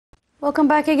Welcome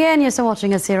back again. You're still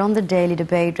watching us here on the Daily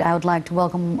Debate. I would like to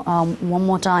welcome one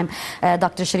more time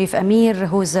Dr. Cherif Amir,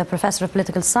 who is a professor of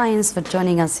political science, for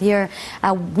joining us here.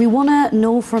 We want to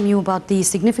know from you about the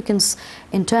significance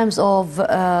in terms of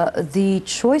the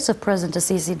choice of President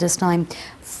Sisi this time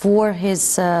for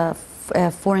his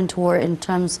foreign tour in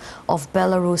terms of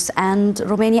Belarus and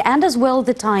Romania, and as well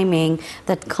the timing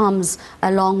that comes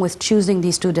along with choosing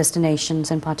these two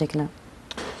destinations in particular.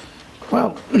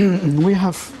 Well, we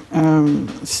have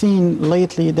seen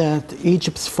lately that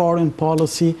Egypt's foreign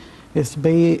policy is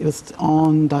based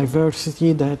on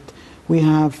diversity, that we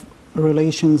have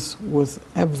relations with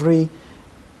every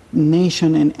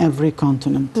nation in every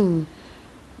continent.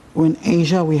 In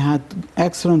Asia, we had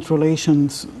excellent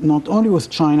relations not only with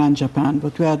China and Japan,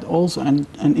 but we had also, in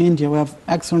India, we have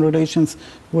excellent relations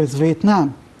with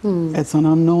Vietnam. It's an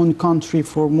unknown country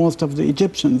for most of the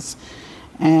Egyptians.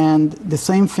 And the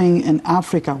same thing in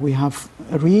Africa. We have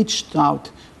reached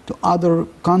out to other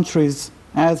countries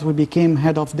as we became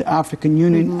head of the African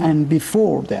Union and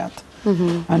before that.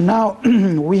 And now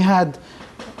we had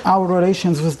our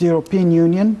relations with the European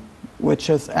Union, which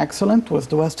is excellent, with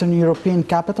the Western European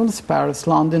capitals, Paris,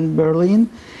 London, Berlin,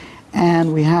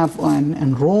 and we have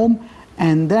in Rome.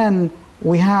 And then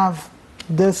we have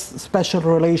this special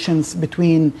relations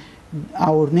between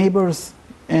our neighbors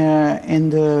in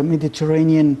the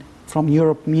Mediterranean from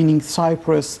Europe, meaning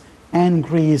Cyprus and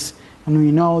Greece, and we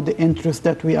know the interest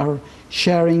that we are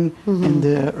sharing in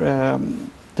the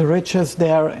riches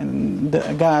there in the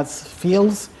gas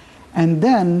fields. And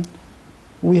then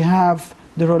we have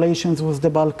the relations with the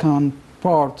Balkan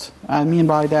part. I mean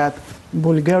by that,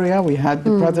 Bulgaria, we had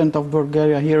the president of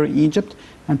Bulgaria here in Egypt,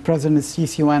 and President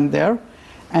Sisi went there.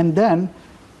 And then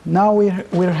now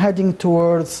we're heading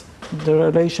towards the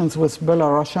relations with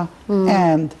Belarus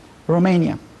and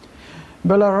Romania.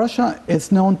 Belarus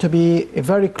is known to be a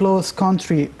very close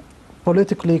country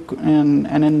politically and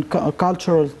in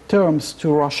cultural terms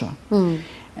to Russia.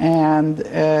 And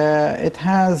it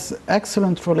has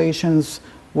excellent relations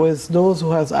with those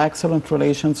who has excellent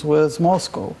relations with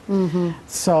Moscow.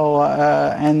 So,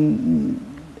 and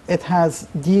it has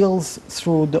deals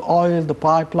through the oil, the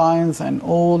pipelines, and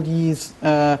all these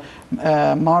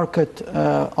market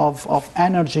of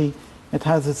energy. It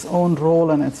has its own role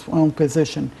and its own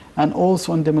position, and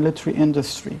also in the military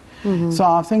industry. So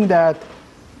I think that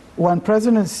when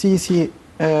President Sisi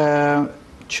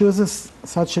chooses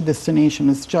such a destination,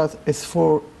 it's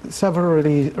for several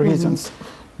reasons.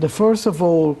 The first of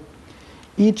all,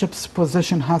 Egypt's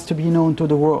position has to be known to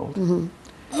the world.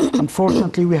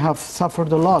 Unfortunately, we have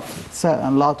suffered a lot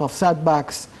of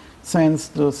setbacks since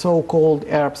the so-called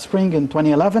Arab Spring in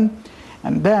 2011.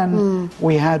 And then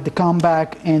we had the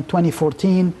comeback in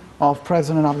 2014 of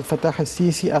President Abdel Fattah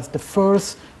al-Sisi as the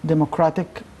first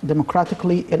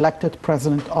democratically elected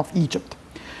president of Egypt.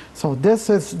 So this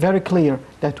is very clear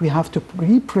that we have to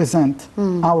represent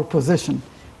our position.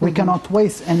 We cannot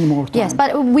waste any more time. Yes,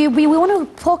 but we want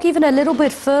to talk even a little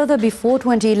bit further before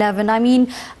 2011. I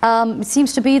mean, it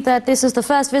seems to be that this is the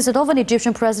first visit of an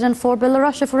Egyptian president for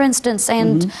Belarus, for instance,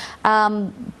 and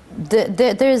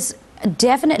there's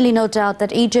definitely no doubt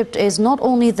that Egypt is not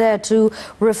only there to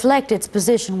reflect its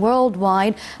position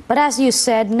worldwide, but as you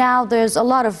said, now there's a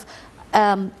lot of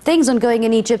things ongoing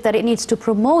in Egypt that it needs to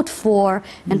promote for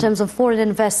in terms of foreign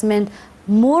investment.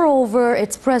 Moreover,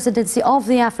 it's presidency of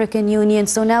the African Union,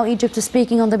 so now Egypt is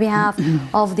speaking on the behalf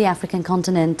of the African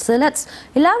continent. So let's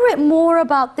elaborate more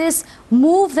about this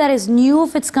move that is new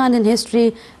of its kind in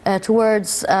history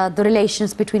towards the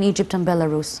relations between Egypt and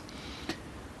Belarus.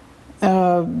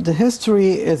 The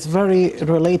history is very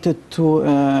related to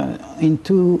in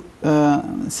two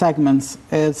segments.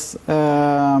 It's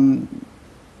the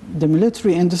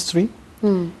military industry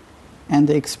and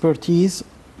the expertise,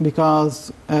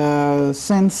 because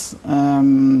since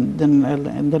in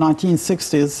the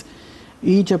 1960s,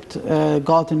 Egypt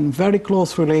got in very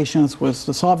close relations with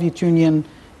the Soviet Union,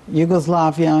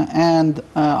 Yugoslavia, and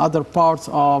other parts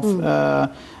of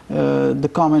the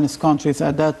communist countries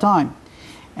at that time.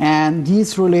 And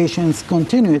these relations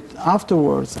continued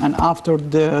afterwards, and after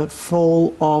the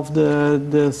fall of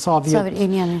the Soviet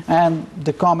Union and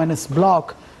the communist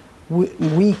bloc,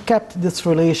 we kept these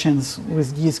relations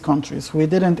with these countries. We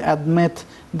didn't admit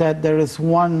that there is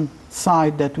one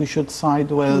side that we should side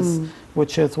with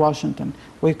which is Washington.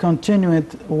 We continued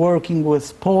working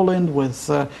with Poland, with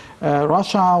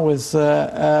Russia, with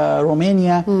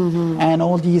Romania, and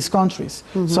all these countries.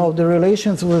 So the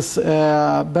relations with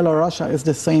Belarus is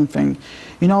the same thing.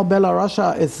 You know, Belarus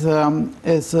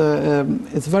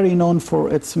is very known for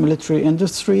its military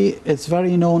industry. It's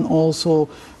very known also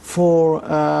for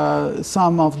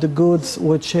some of the goods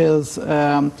which is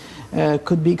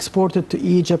could be exported to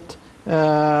Egypt.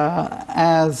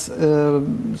 As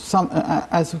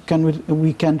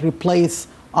we can replace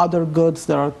other goods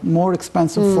that are more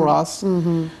expensive for us.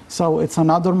 So it's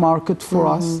another market for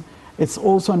us. It's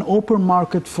also an open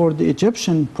market for the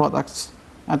Egyptian products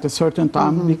at a certain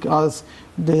time, because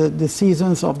the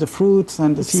seasons of the fruits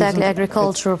and the seasons,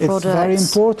 agricultural products. It's very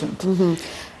important.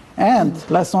 And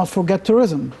let's not forget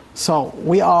tourism. So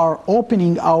we are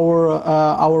opening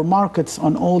our markets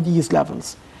on all these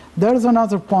levels. There is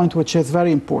another point which is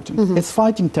very important. It's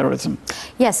fighting terrorism.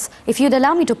 Yes, if you'd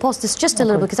allow me to pause this just a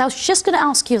little bit, because I was just going to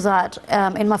ask you that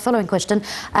in my following question,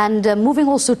 and moving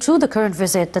also to the current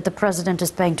visit that the President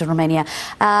is paying to Romania.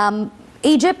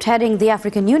 Egypt heading the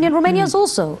African Union, Romania is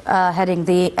also heading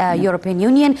the European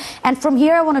Union. And from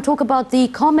here I want to talk about the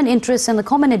common interests and the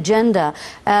common agenda.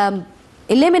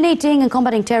 Eliminating and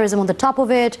combating terrorism on the top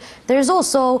of it. There is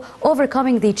also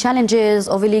overcoming the challenges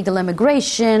of illegal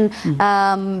immigration,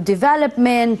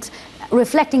 development,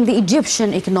 reflecting the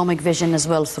Egyptian economic vision as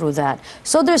well through that.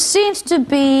 So there seems to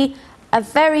be a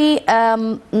very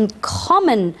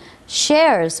common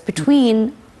shares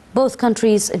between both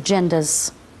countries'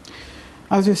 agendas.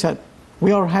 As you said,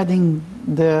 we are heading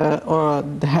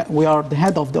we are the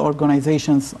head of the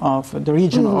organizations of the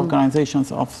regional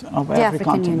organizations of every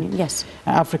continent. Union, yes.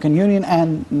 African Union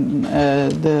and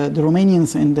the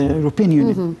Romanians in the European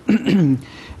Union.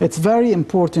 It's very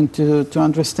important to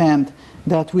understand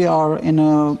that we are in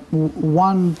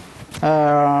one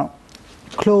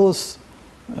close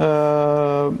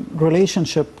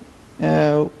relationship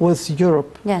with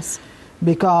Europe. Yes.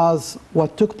 Because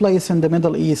what took place in the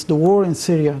Middle East, the war in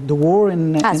Syria, the war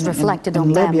in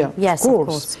Libya, yes, of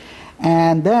course.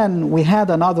 And then we had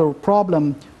another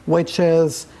problem, which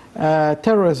is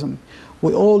terrorism.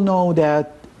 We all know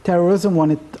that terrorism, when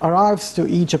it arrives to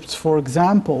Egypt, for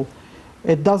example,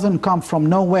 it doesn't come from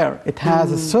nowhere. It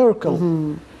has a circle.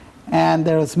 And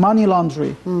there is money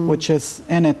laundering, which is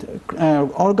in it,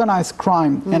 organized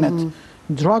crime in it,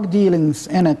 drug dealings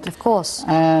in it, of course,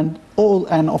 and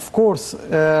of course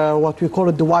what we call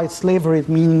it the white slavery,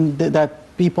 meaning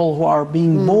that people who are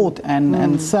being bought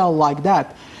and sell like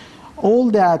that.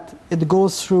 All that, it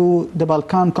goes through the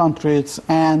Balkan countries,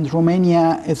 and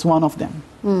Romania is one of them.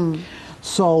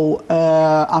 So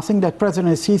I think that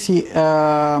President Sisi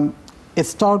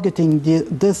is targeting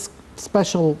this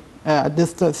special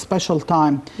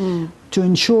time to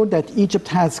ensure that Egypt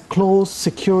has close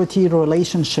security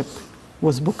relationship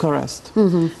with Bucharest,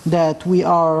 that we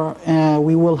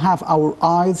will have our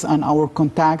eyes and our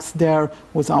contacts there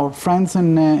with our friends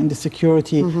in the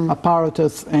security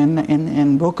apparatus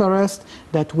in Bucharest,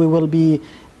 that we will be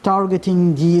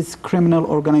targeting these criminal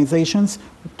organizations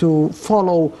to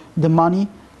follow the money,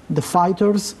 the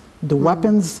fighters, the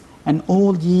weapons, and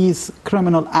all these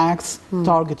criminal acts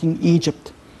targeting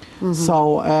Egypt.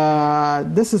 So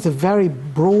this is a very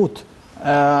broad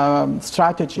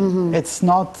strategy. It's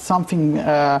not something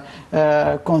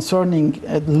concerning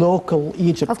local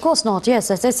Egypt. Of course not,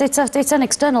 yes. It's an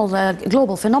external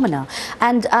global phenomena.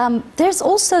 And there's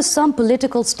also some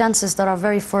political stances that are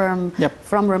very firm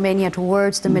from Romania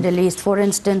towards the Middle East. For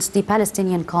instance, the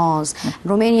Palestinian cause.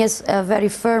 Romania's very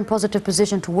firm, positive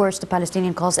position towards the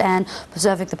Palestinian cause and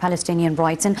preserving the Palestinian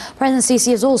rights. And President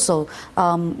Sisi has also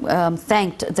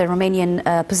thanked the Romanian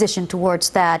position towards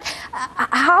that.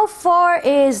 How far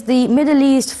is the Middle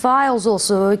East files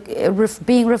also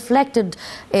being reflected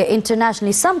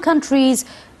internationally? Some countries,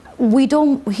 we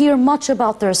don't hear much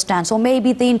about their stance, or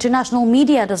maybe the international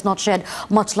media does not shed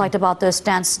much light about their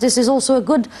stance. This is also a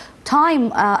good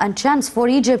time and chance for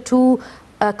Egypt to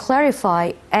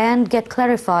clarify and get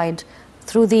clarified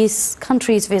through these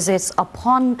countries' visits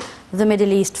upon the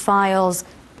Middle East files.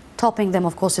 Topping them,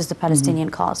 of course, is the Palestinian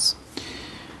cause.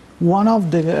 One of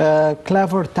the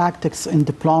clever tactics in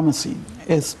diplomacy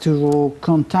is to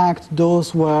contact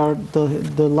those where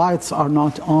the lights are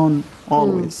not on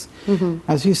always.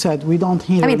 As you said, we don't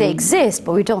hear... I mean, they exist,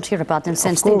 but we don't hear about them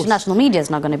since the international media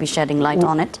is not going to be shedding light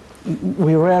on it.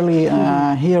 We rarely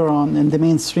hear in the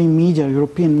mainstream media,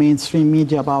 European mainstream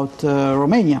media, about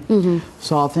Romania.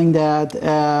 So I think that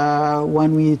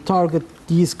when we target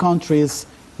these countries,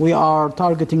 we are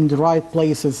targeting the right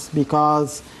places,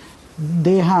 because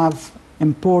they have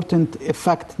important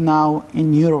effect now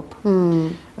in Europe.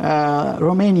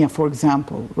 Romania, for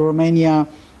example. Romania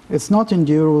is not in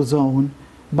the Eurozone,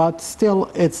 but still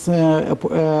it's a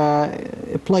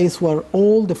place where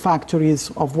all the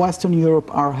factories of Western Europe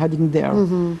are heading there.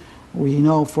 We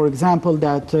know, for example,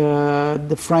 that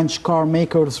the French car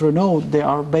makers Renault, they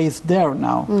are based there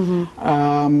now.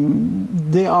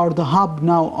 They are the hub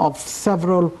now of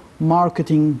several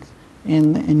marketing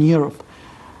in Europe.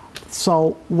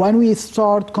 So when we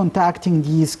start contacting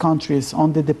these countries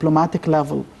on the diplomatic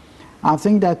level, I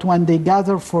think that when they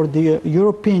gather for the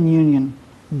European Union,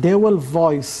 they will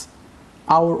voice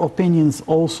our opinions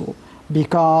also,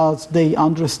 because they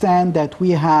understand that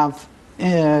we have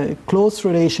a close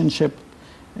relationship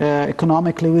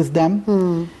economically with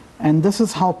them. And this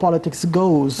is how politics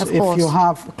goes. If you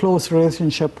have a close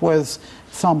relationship with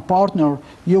some partner,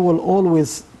 you will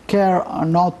always care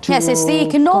not to. Yes, it's the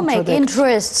economic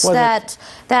interests that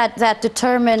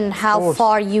determine how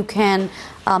far you can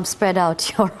spread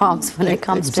out your arms when it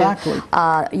comes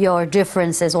to your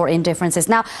differences or indifferences.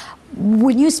 Now,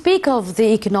 when you speak of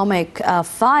the economic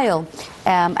file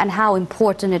and how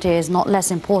important it is, not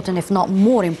less important, if not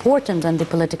more important than the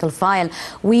political file,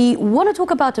 we want to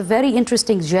talk about a very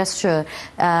interesting gesture,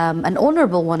 an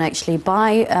honorable one actually,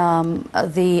 by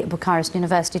the Bucharest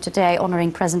University today,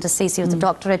 honoring President Sisi with the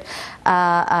doctorate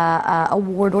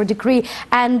award or degree.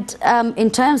 And in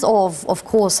terms of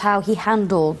course, how he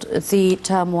handled the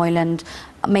turmoil and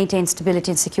maintained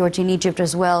stability and security in Egypt,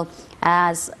 as well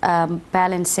as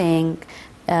balancing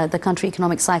the country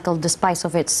economic cycle despite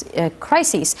of its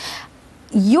crises.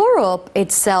 Europe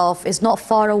itself is not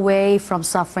far away from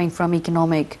suffering from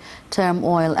economic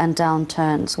turmoil and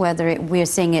downturns, whether we're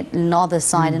seeing it on the other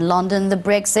side in London, the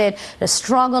Brexit, the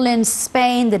struggle in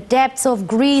Spain, the debts of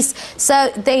Greece.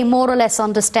 So they more or less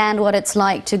understand what it's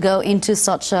like to go into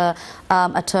such a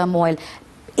turmoil.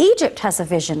 Egypt has a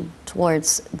vision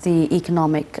towards the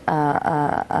economic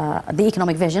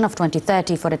vision of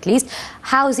 2030 for at least.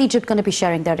 How is Egypt going to be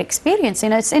sharing their experience? You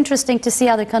know, it's interesting to see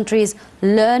other countries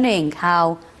learning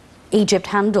how Egypt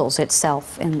handles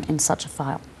itself in such a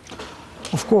file.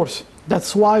 Of course.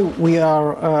 That's why we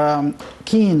are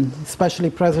keen, especially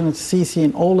President Sisi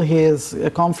in all his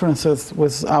conferences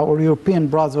with our European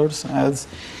brothers, as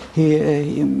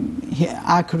he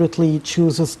accurately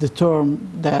chooses the term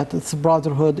that it's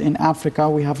brotherhood in Africa.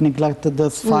 We have neglected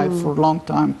this fight for a long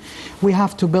time. We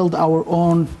have to build our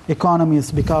own economies,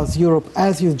 because Europe,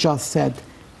 as you just said,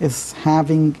 is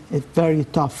having a very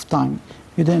tough time.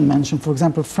 You didn't mention, for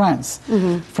example, France.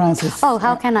 France is... Oh,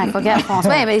 how can I forget France?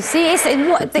 Wait,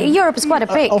 see, Europe is quite a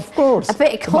big, of course, a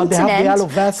big continent. But they have the yellow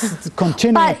vests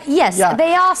continuing. But yes,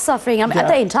 they are suffering. I mean,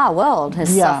 the entire world has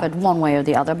suffered one way or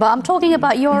the other. But I'm talking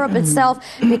about Europe itself,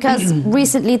 because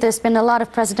recently there's been a lot of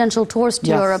presidential tours to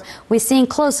Europe. We're seeing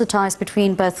closer ties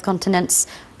between both continents,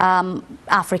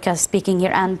 Africa speaking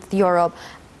here, and Europe.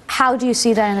 How do you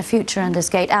see that in the future in this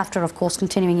gate, after, of course,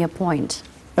 continuing your point?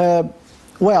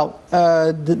 Well,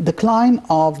 the decline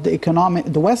of the economic,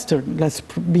 the Western, let's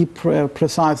be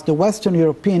precise, the Western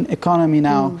European economy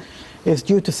now is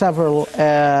due to several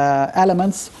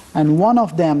elements, and one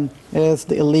of them is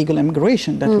the illegal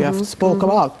immigration that we have spoke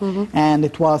about, and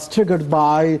it was triggered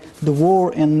by the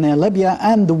war in Libya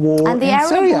and the war in Syria. And the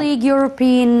Arab League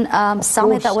European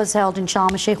summit that was held in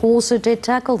Sharm el-Sheikh also did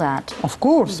tackle that. Of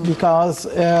course, because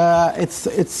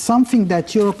it's something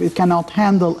that Europe cannot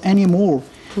handle anymore.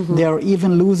 They are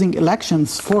even losing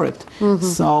elections for it.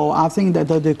 So I think that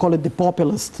they call it the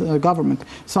populist government.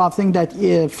 So I think that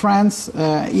France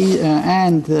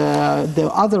and the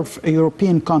other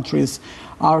European countries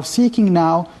are seeking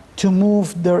now to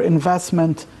move their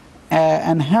investment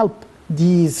and help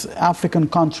these African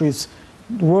countries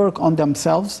work on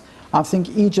themselves. I think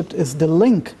Egypt is the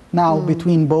link now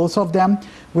between both of them.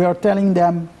 We are telling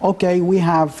them, okay, we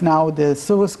have now the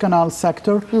Suez Canal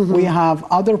sector, we have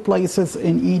other places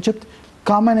in Egypt,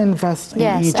 come and invest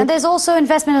in Egypt. And there's also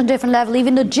investment on a different level,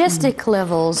 even logistic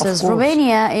levels, as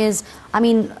Romania is, I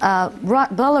mean,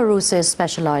 Belarus is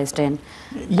specialized in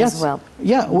as well.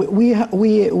 Yeah,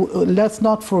 let's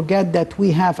not forget that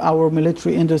we have our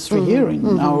military industry here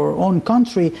in our own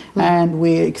country, and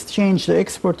we exchange the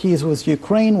expertise with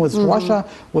Ukraine, with Russia,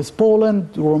 with Poland,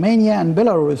 Romania, and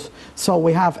Belarus. So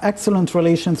we have excellent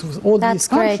relations with all these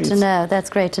countries. That's great to know. That's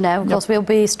great to know. Of course, we'll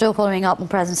be still following up on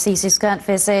President Sisi's current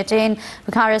visit in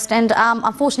Bucharest. And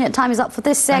unfortunately, time is up for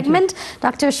this segment.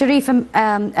 Dr. Cherif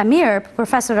Amir,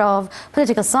 Professor of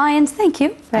Political Science. Thank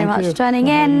you very much for joining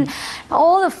in.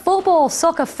 All the football,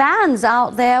 soccer fans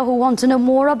out there who want to know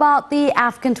more about the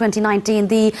AFCON 2019,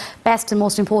 the best and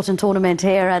most important tournament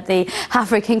here at the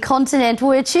African continent,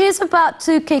 which is about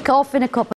to kick off in a couple